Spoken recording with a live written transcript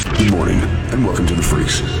Good morning, and welcome to The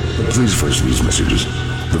Freaks. But please first these messages.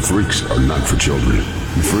 The Freaks are not for children.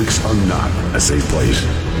 The Freaks are not a safe place.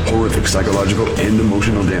 Horrific psychological and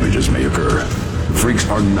emotional damages may occur. The Freaks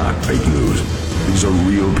are not fake news. These are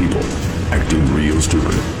real people, acting real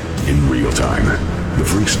stupid, in real time. The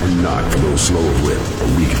Freaks are not for those slow of wit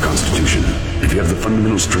or weak of constitution. If you have the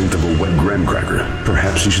fundamental strength of a wet graham cracker,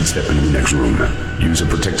 perhaps you should step into the next room. Use of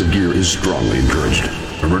protective gear is strongly encouraged.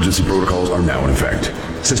 Emergency protocols are now in effect.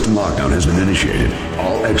 System lockdown has been initiated.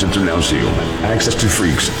 All exits are now sealed. Access to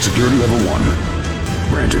Freaks. Security level 1.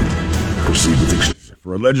 Granted. Proceed with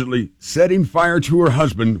for allegedly setting fire to her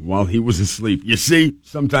husband while he was asleep. You see,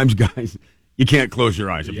 sometimes, guys, you can't close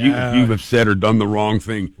your eyes. If you have said or done the wrong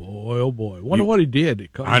thing. Boy, oh boy. Wonder what he did.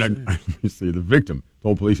 You see, the victim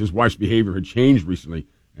told police his wife's behavior had changed recently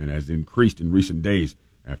and has increased in recent days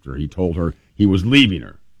after he told her he was leaving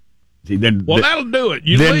her. See, that'll do it.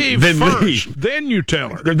 You leave first, then you tell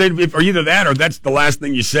her. Or either that or that's the last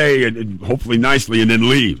thing you say, and hopefully nicely, and then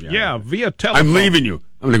leave. Yeah, via telephone. I'm leaving you.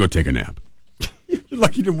 I'm going to go take a nap. You're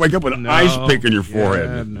lucky you didn't wake up with an ice pick in your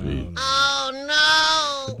forehead. No.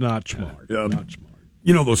 Oh, no. Not smart. Not smart.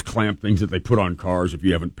 You know those clamp things that they put on cars if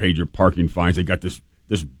you haven't paid your parking fines? They got this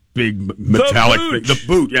big metallic thing. The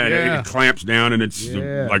boot. Yeah. It clamps down, and it's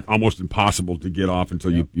like almost impossible to get off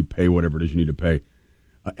until you pay whatever it is you need to pay.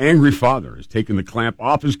 An angry father has taken the clamp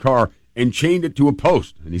off his car and chained it to a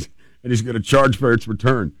post, and he's going to charge for its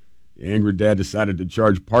return. The angry dad decided to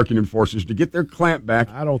charge parking enforcers to get their clamp back.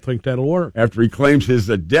 I don't think that'll work. After he claims his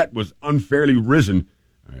debt was unfairly risen,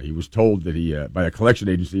 he was told that he, by a collection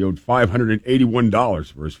agency, owed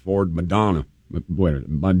 $581 for his Ford Mondeo.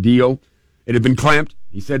 It had been clamped.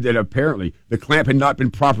 He said that apparently the clamp had not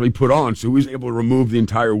been properly put on, so he was able to remove the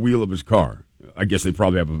entire wheel of his car. I guess they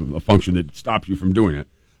probably have a function that stops you from doing it.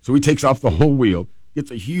 So he takes off the whole wheel, gets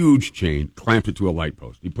a huge chain, clamps it to a light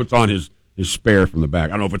post. He puts on his spare from the back.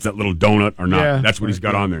 I don't know if it's that little donut or not. Yeah, that's what he's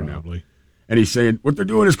got on there probably. now. And he's saying, what they're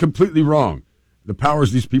doing is completely wrong. The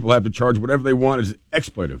powers these people have to charge whatever they want is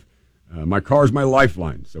expletive. My car is my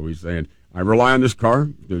lifeline. So he's saying, I rely on this car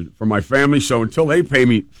for my family, so until they pay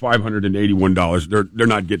me $581, they're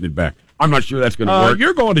not getting it back. I'm not sure that's going to work.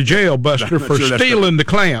 You're going to jail, Buster, for stealing the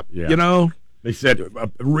clamp, you know? They said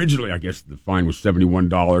originally, I guess, the fine was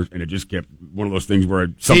 $71, and it just kept one of those things where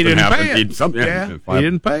something happened. He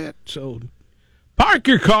didn't pay it. So park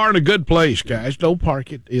your car in a good place, guys. Don't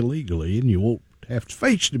park it illegally, and you won't have to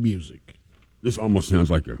face the music. This almost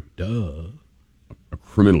sounds like a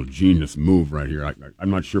criminal genius move right here.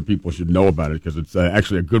 I'm not sure people should know about it because it's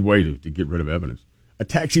actually a good way to get rid of evidence. A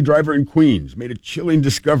taxi driver in Queens made a chilling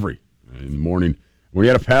discovery in the morning when he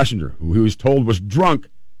had a passenger who he was told was drunk,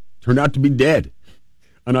 turned out to be dead.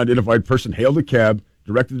 An unidentified person hailed a cab,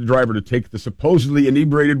 directed the driver to take the supposedly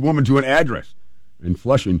inebriated woman to an address in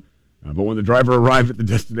Flushing. But when the driver arrived at the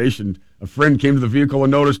destination, a friend came to the vehicle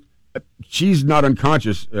and noticed she's not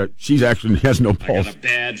unconscious. She's actually has no pulse. I got a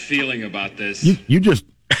bad feeling about this.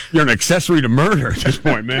 You're an accessory to murder at this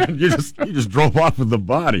point, man. You just drove off with the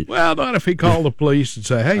body. Well, not if he called the police and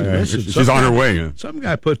say, hey, listen, she's on her way. Yeah. Some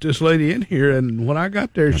guy put this lady in here, and when I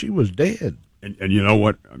got there, she was dead. And you know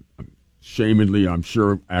what? Shamedly, I'm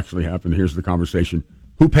sure actually happened. Here's the conversation.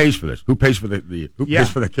 Who pays for this? Who pays for pays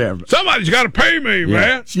for the cab? Somebody's got to pay me,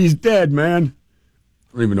 man. She's dead, man.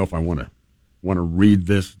 I don't even know if I want to read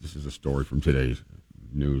this. This is a story from today's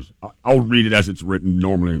news. I'll read it as it's written.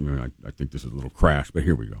 Normally, I think this is a little crass, but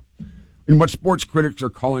here we go. In what sports critics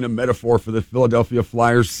are calling a metaphor for the Philadelphia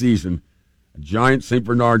Flyers season, a giant St.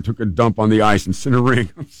 Bernard took a dump on the ice and sent a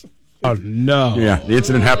ring. Oh, no. Yeah, the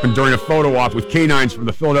incident happened during a photo op with canines from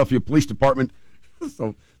the Philadelphia Police Department.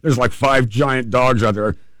 So there's like 5 giant dogs out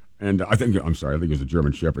there. And I think it was a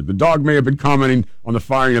German Shepherd. The dog may have been commenting on the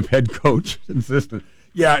firing of head coach and assistant.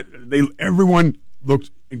 Yeah, everyone looked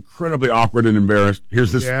incredibly awkward and embarrassed.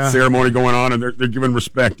 Here's this ceremony going on, and they're giving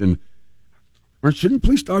respect. And shouldn't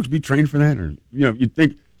police dogs be trained for that? Or you'd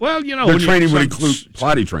think. Well, their training would include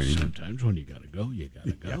potty training. Sometimes when you got to go, you got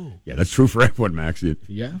to go. Yeah, that's true for everyone, Max. You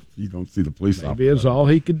don't see the police officer. Maybe it's all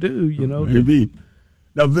he could do, Maybe.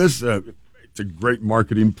 Now, this, it's a great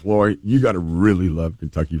marketing ploy. You got to really love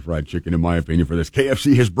Kentucky Fried Chicken, in my opinion, for this.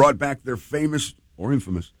 KFC has brought back their famous, or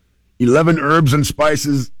infamous, 11 herbs and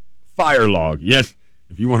spices fire log. Yes,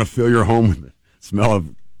 if you want to fill your home with the smell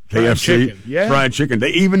of KFC fried chicken. They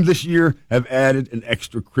even this year have added an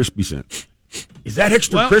extra crispy scent. Is that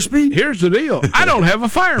extra crispy? Here's the deal. I don't have a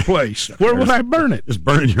fireplace. Where would I burn it? Just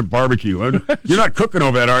burn it in your barbecue. You're not cooking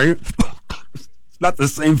over that, are you? It's not the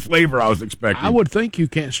same flavor I was expecting. I would think you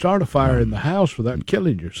can't start a fire in the house without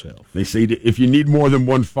killing yourself. They say if you need more than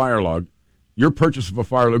one fire log, your purchase of a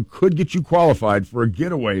fire log could get you qualified for a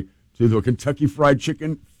getaway to the Kentucky Fried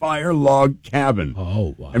Chicken Fire Log Cabin.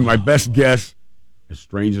 Oh, wow. And my best guess, as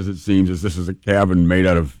strange as it seems, is this is a cabin made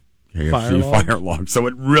out of KFC fire logs. So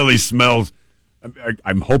it really smells.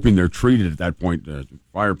 I'm hoping they're treated at that point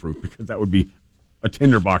fireproof, because that would be a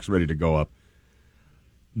tinderbox ready to go up.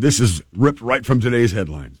 This is ripped right from today's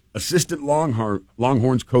headlines. Assistant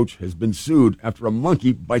Longhorns coach has been sued after a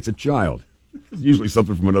monkey bites a child. This is usually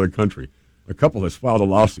something from another country. A couple has filed a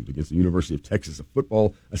lawsuit against the University of Texas, a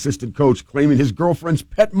football assistant coach, claiming his girlfriend's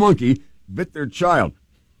pet monkey bit their child.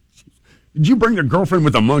 Did you bring your girlfriend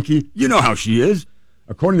with a monkey? You know how she is.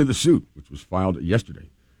 According to the suit, which was filed yesterday,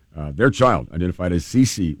 their child, identified as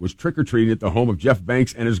CC, was trick-or-treating at the home of Jeff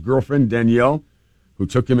Banks and his girlfriend, Danielle, who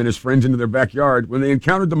took him and his friends into their backyard. When they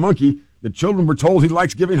encountered the monkey, the children were told he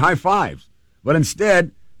likes giving high fives. But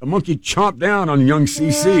instead, the monkey chomped down on young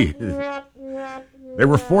CC. They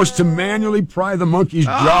were forced to manually pry the monkey's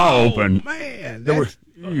jaw open. Man,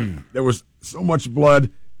 there was so much blood,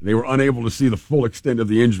 they were unable to see the full extent of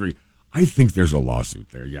the injury. I think there's a lawsuit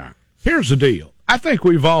there, yeah. Here's the deal. I think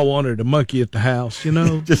we've all wanted a monkey at the house, you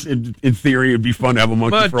know. Just in theory, it'd be fun to have a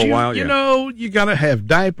monkey for a while. You know, you got to have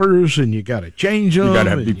diapers, and you got to change them. You got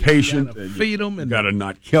to be patient. You gotta feed them. You got to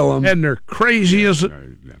not kill them. And they're crazy as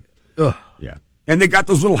yeah. And they got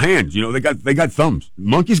those little hands. You know, they got thumbs.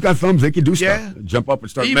 Monkeys got thumbs. They can do stuff. Yeah. Jump up and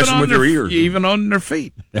start messing with their ears. Even on their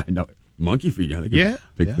feet. Yeah, I know. Monkey feet. Yeah, they can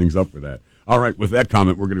pick things up with that. All right, with that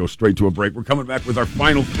comment, we're going to go straight to a break. We're coming back with our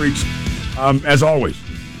final freaks. As always,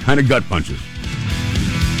 kind of gut punches.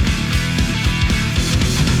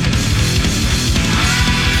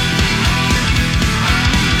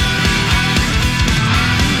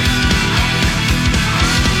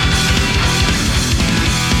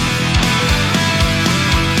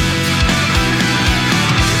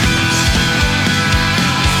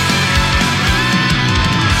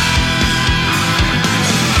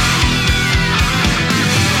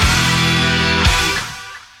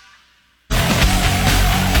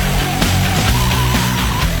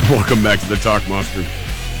 Welcome back to the Talk Monster.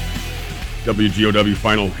 WGOW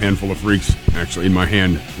final handful of freaks, actually in my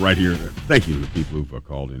hand right here. Thank you to the people who've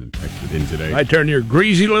called in and texted in today. I turn your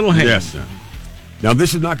greasy little hand. Yes. Now,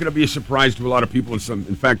 this is not going to be a surprise to a lot of people. In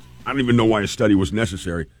fact, I don't even know why a study was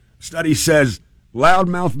necessary. A study says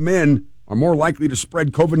loudmouth men are more likely to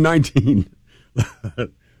spread COVID-19.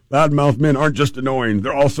 Loudmouth men aren't just annoying.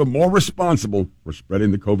 They're also more responsible for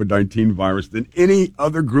spreading the COVID-19 virus than any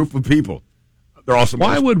other group of people. They're also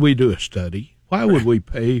Why would we do a study? Why would we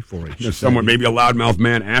pay for a study? Someone, maybe a loudmouth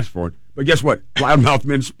man asked for it. But guess what? Loudmouth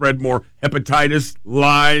men spread more hepatitis,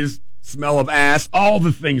 lies, smell of ass, all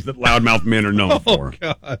the things that loudmouth men are known for.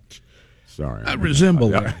 Oh, God. Sorry. I resemble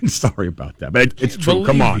that. Sorry about that. But it's true.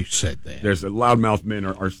 Come on. You said that. There's loudmouth men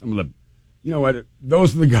are some of the, you know what?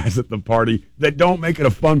 Those are the guys at the party that don't make it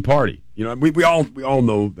a fun party. You know, we all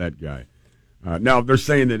know that guy. Now, they're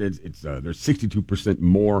saying that there's 62%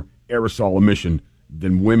 more aerosol emission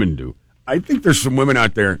than women do. I think there's some women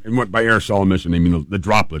out there, and by aerosol emission, I mean the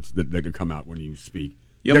droplets that could come out when you speak.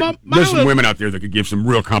 Yeah, there's some women out there that could give some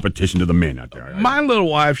real competition to the men out there. My little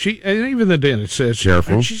wife, and even the dentist says,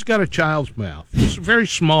 careful. She's got a child's mouth. It's a very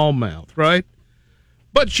small mouth, right?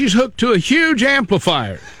 But she's hooked to a huge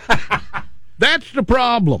amplifier. That's the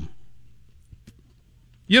problem.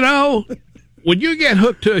 You know, when you get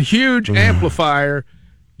hooked to a huge amplifier,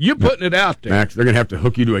 you're putting it out there. Max, they're going to have to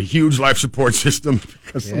hook you to a huge life support system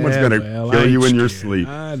because someone's going to kill you in your sleep.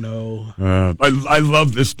 I know. I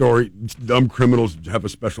love this story. Dumb criminals have a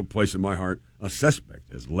special place in my heart. A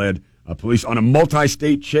suspect has led police on a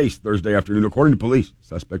multi-state chase Thursday afternoon. According to police, the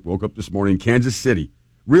suspect woke up this morning in Kansas City,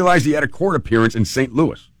 realized he had a court appearance in St.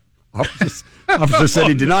 Louis. Officer said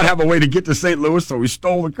he did not have a way to get to St. Louis, so he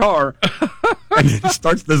stole the car. And then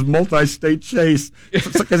starts this multi-state chase.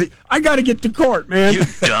 Because I got to get to court, man. You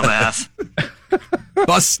dumbass.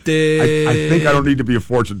 Busted. I think I don't need to be a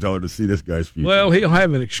fortune teller to see this guy's future. Well, he'll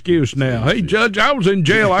have an excuse now. Hey, Judge, I was in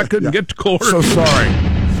jail. I couldn't get to court. So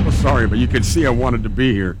sorry, but you can see I wanted to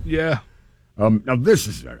be here. Yeah. Now, this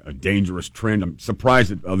is a dangerous trend. I'm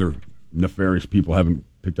surprised that other nefarious people haven't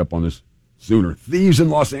picked up on this sooner. Thieves in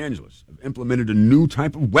Los Angeles have implemented a new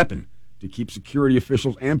type of weapon to keep security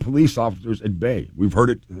officials and police officers at bay. We've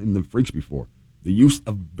heard it in the freaks before. The use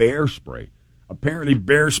of bear spray. Apparently,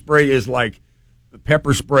 bear spray is like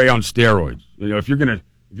pepper spray on steroids. You know, if you're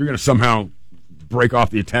gonna somehow break off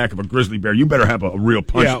the attack of a grizzly bear, you better have a real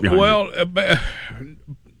punch behind you.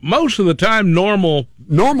 Most of the time, normal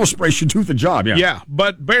normal spray should do the job. Yeah. Yeah,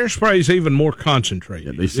 but bear spray is even more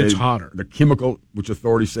concentrated. They say it's hotter. The chemical, which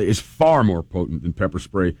authorities say is far more potent than pepper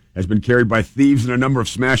spray, has been carried by thieves in a number of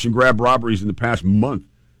smash and grab robberies in the past month.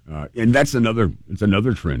 And it's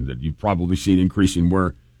another trend that you've probably seen increasing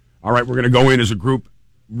where, all right, we're going to go in as a group,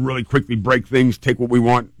 really quickly break things, take what we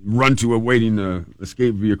want, run to a waiting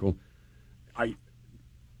escape vehicle.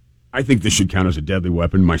 I think this should count as a deadly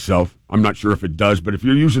weapon myself. I'm not sure if it does, but if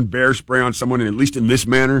you're using bear spray on someone, and at least in this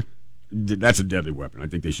manner, that's a deadly weapon. I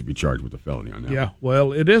think they should be charged with a felony on that. Yeah,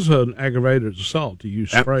 well, it is an aggravated assault to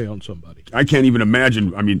use spray on somebody. I can't even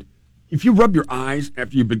imagine. I mean, if you rub your eyes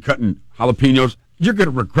after you've been cutting jalapenos, you're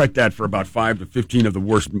going to regret that for about 5 to 15 of the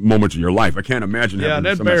worst moments of your life. I can't imagine having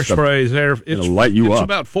that some bear of that stuff spray is there. It's light you up.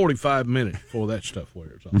 About 45 minutes before that stuff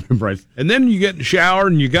wears off. Right. And then you get in the shower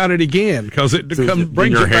and you got it again because it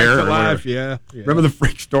brings your it hair back to life. whatever. Yeah. Remember the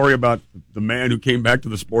freak story about the man who came back to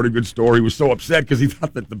the sporting goods store? He was so upset because he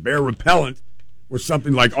thought that the bear repellent was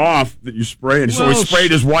something like off that you spray, and so he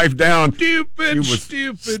sprayed his wife down. Stupid.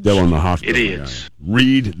 Still in the hospital. Idiots.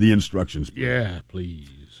 Read the instructions. Yeah, please.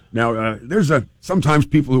 Now, sometimes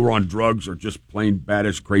people who are on drugs or just plain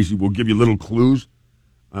badass crazy will give you little clues.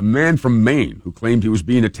 A man from Maine who claimed he was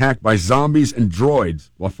being attacked by zombies and droids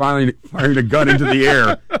while firing a gun into the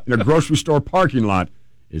air in a grocery store parking lot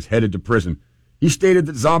is headed to prison. He stated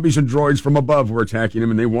that zombies and droids from above were attacking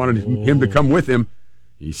him and they wanted him to come with him.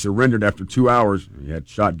 He surrendered after 2 hours. He had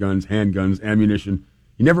shotguns, handguns, ammunition.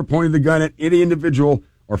 He never pointed the gun at any individual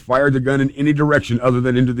or fired the gun in any direction other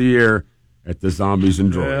than into the air at the zombies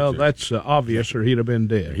and droids. Well, that's obvious, or he'd have been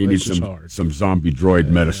dead. He needs some zombie droid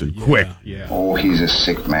medicine, quick. Yeah. Oh, he's a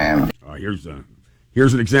sick man. Here's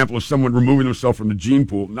an example of someone removing himself from the gene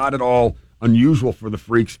pool. Not at all unusual for the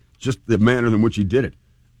freaks, just the manner in which he did it.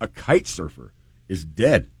 A kite surfer is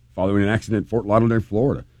dead following an accident in Fort Lauderdale,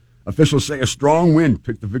 Florida. Officials say a strong wind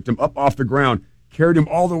picked the victim up off the ground, carried him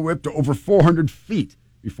all the way up to over 400 feet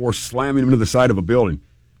before slamming him to the side of a building.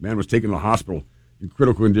 The man was taken to the hospital in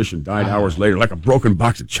critical condition, died hours later, like a broken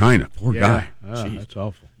box of china. Poor guy. That's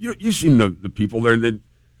awful. You've seen the people there.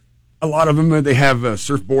 A lot of them, they have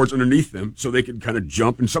surfboards underneath them so they can kind of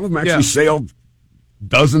jump, and some of them actually sail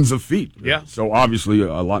dozens of feet. Yeah. So obviously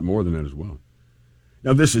a lot more than that as well.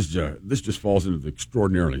 Now this just falls into the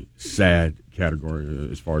extraordinarily sad category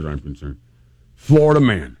as far as I'm concerned. Florida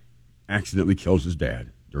man accidentally kills his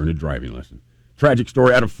dad during a driving lesson. Tragic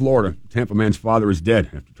story out of Florida. Tampa man's father is dead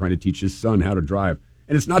after trying to teach his son how to drive.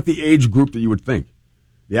 And it's not the age group that you would think.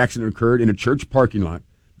 The accident occurred in a church parking lot.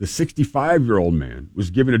 The 65-year-old man was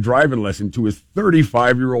giving a driving lesson to his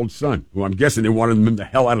 35-year-old son, who I'm guessing they wanted him the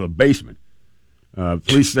hell out of the basement.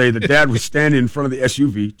 Police say the dad was standing in front of the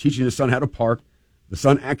SUV, teaching his son how to park. The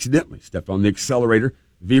son accidentally stepped on the accelerator.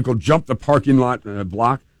 The vehicle jumped the parking lot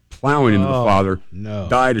block, plowing into the father. No.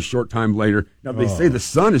 Died a short time later. Now, they say the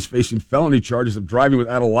son is facing felony charges of driving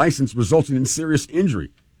without a license, resulting in serious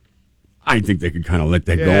injury. I think they could kind of let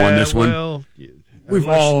that go on this one. We've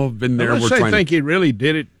all been there. Unless they think he really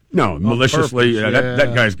did it. No, maliciously.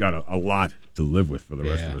 That guy's got a lot to live with for the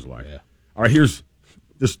rest of his life. Yeah. All right,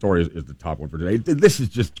 this story is the top one for today. This is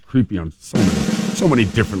just creepy on so many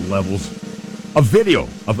different levels. A video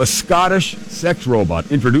of a Scottish sex robot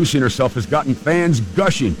introducing herself has gotten fans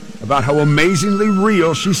gushing about how amazingly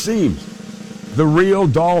real she seems. The Real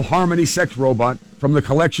Doll Harmony sex robot from the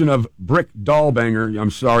collection of Brick Dollbanger.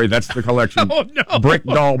 I'm sorry, that's the collection. Oh, no. Brick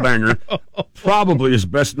Dollbanger. Probably his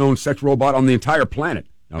best-known sex robot on the entire planet.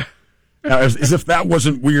 Now, as if that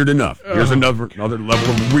wasn't weird enough. Here's another level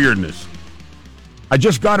of weirdness. I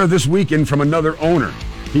just got her this weekend from another owner.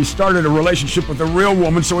 He started a relationship with a real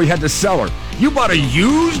woman, so he had to sell her. You bought a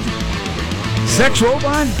used sex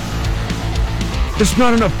robot? There's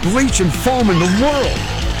not enough bleach and foam in the world.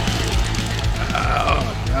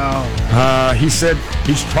 He said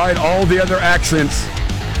he's tried all the other accents.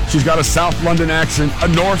 She's got a South London accent, a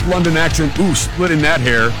North London accent. Ooh, splitting that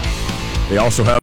hair. They also have